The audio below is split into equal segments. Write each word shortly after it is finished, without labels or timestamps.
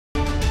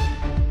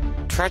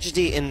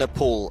Tragedy in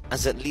Nepal,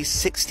 as at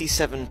least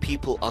 67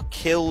 people are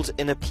killed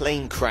in a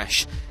plane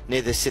crash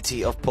near the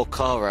city of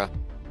Pokhara.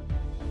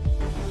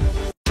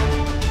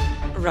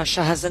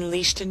 Russia has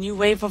unleashed a new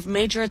wave of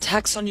major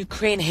attacks on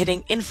Ukraine,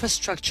 hitting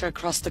infrastructure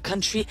across the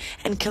country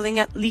and killing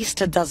at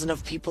least a dozen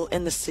of people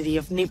in the city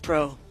of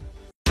Dnipro.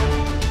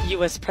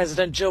 U.S.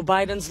 President Joe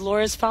Biden's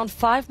lawyers found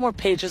 5 more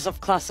pages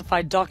of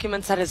classified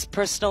documents at his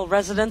personal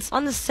residence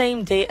on the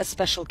same day a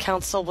special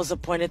counsel was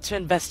appointed to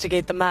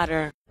investigate the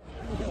matter.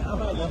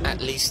 At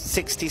least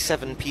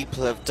 67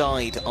 people have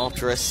died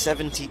after a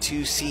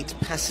 72-seat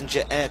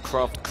passenger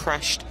aircraft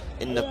crashed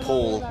in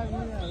Nepal.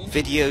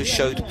 Video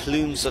showed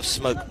plumes of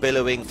smoke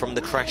billowing from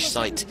the crash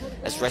site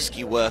as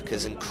rescue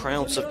workers and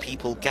crowds of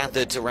people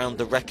gathered around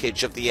the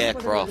wreckage of the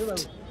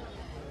aircraft.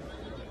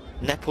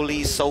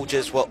 Nepalese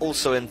soldiers were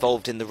also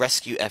involved in the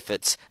rescue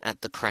efforts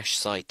at the crash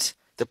site.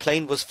 The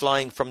plane was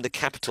flying from the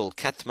capital,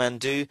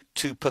 Kathmandu,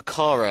 to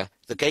Pokhara,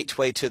 the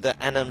gateway to the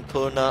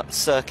Annapurna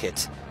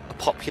circuit, a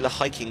popular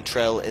hiking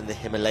trail in the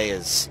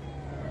Himalayas.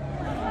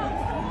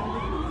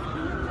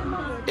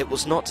 It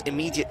was not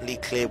immediately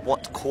clear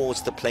what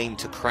caused the plane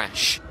to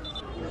crash.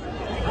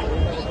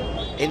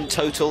 In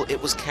total,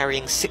 it was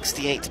carrying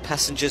 68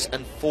 passengers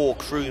and 4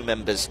 crew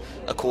members,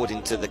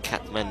 according to the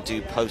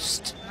Kathmandu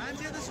Post.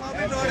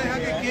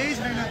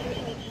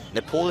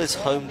 Nepal is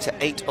home to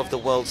 8 of the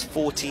world's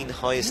 14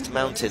 highest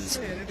mountains,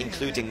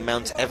 including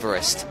Mount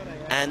Everest,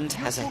 and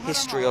has a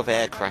history of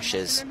air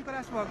crashes.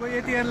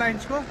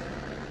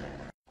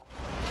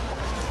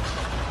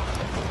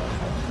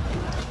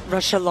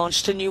 Russia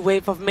launched a new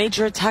wave of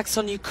major attacks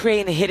on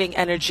Ukraine, hitting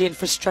energy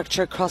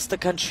infrastructure across the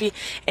country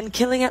and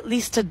killing at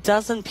least a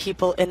dozen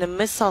people in a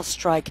missile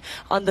strike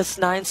on this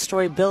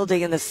 9-story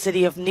building in the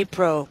city of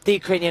Dnipro. The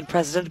Ukrainian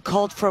president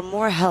called for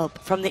more help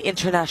from the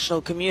international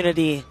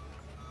community.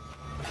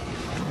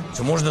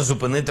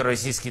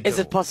 Is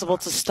it possible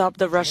to stop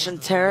the Russian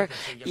terror?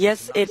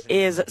 Yes, it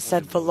is,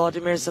 said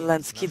Volodymyr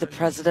Zelensky, the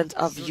president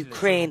of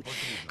Ukraine,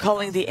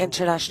 calling the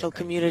international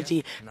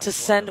community to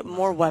send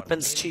more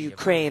weapons to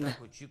Ukraine.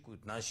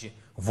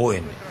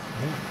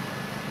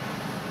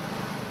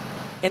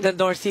 In the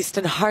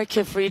northeastern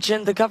Kharkiv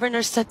region, the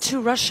governor said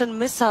 2 Russian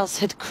missiles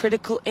hit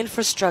critical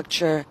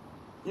infrastructure.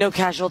 No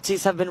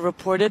casualties have been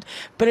reported,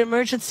 but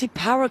emergency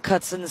power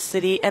cuts in the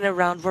city and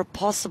around were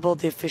possible,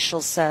 the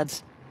official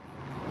said.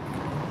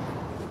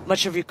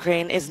 Much of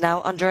Ukraine is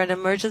now under an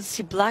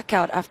emergency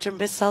blackout after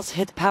missiles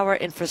hit power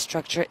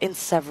infrastructure in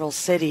several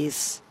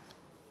cities.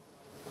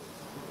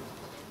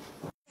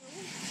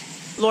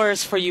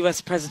 Lawyers for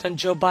U.S. President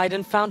Joe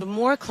Biden found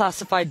more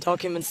classified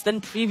documents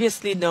than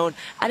previously known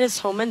at his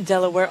home in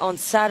Delaware on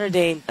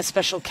Saturday. A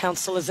special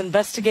counsel is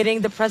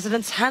investigating the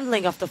president's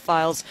handling of the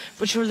files,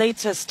 which relate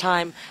to his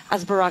time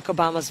as Barack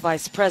Obama's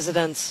vice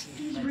president.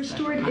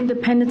 Restored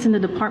independence in the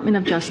Department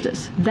of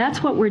Justice.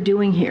 That's what we're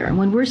doing here. And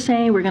when we're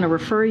saying we're going to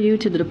refer you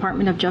to the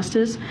Department of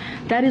Justice,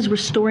 that is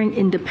restoring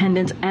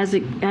independence as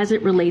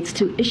it relates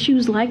to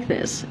issues like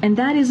this. And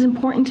that is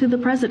important to the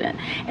president.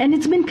 And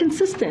it's been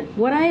consistent.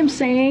 What I am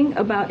saying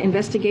about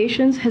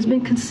investigations has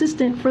been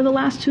consistent for the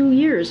last 2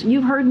 years.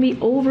 You've heard me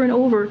over and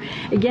over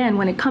again,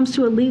 when it comes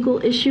to a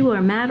legal issue or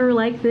a matter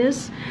like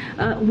this,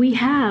 we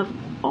have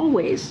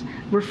always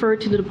referred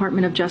to the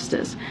Department of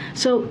Justice.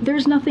 So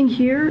there's nothing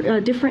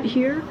here different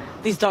here.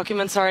 These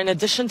documents are in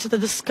addition to the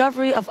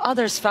discovery of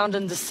others found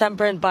in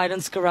December in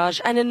Biden's garage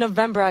and in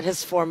November at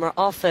his former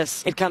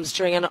office. It comes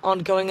during an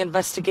ongoing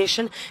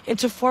investigation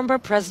into former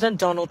President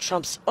Donald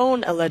Trump's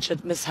own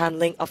alleged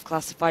mishandling of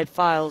classified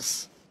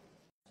files.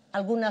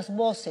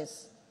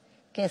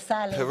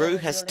 Peru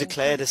has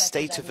declared a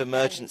state of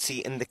emergency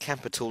in the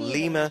capital,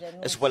 Lima,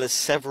 as well as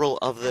several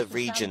other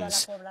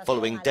regions,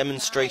 following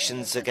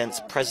demonstrations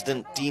against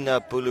President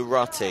Dina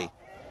Boluarte.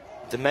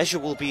 The measure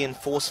will be in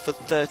force for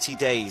 30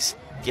 days,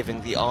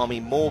 giving the army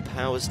more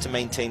powers to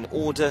maintain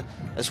order,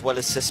 as well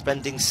as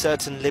suspending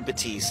certain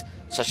liberties,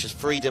 such as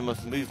freedom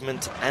of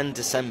movement and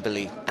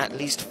assembly. At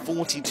least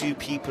 42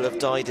 people have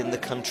died in the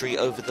country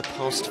over the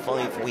past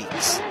 5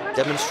 weeks.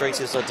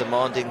 Demonstrators are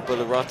demanding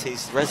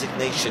Boluarte's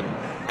resignation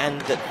and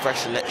that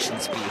fresh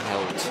elections be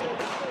held.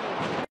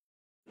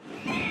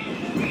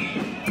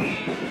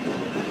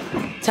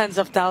 Tens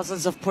of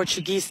thousands of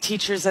Portuguese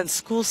teachers and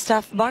school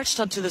staff marched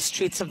onto the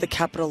streets of the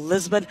capital,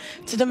 Lisbon,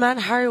 to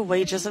demand higher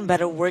wages and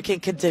better working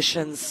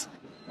conditions.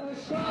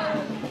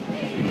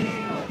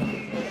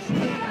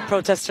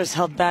 Protesters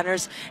held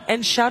banners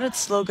and shouted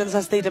slogans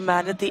as they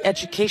demanded the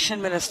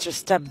education minister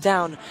step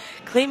down,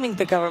 claiming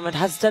the government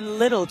has done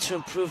little to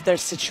improve their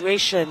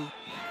situation.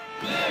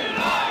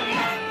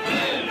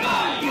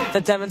 The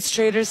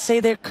demonstrators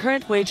say their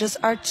current wages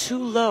are too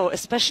low,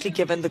 especially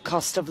given the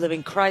cost of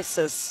living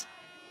crisis.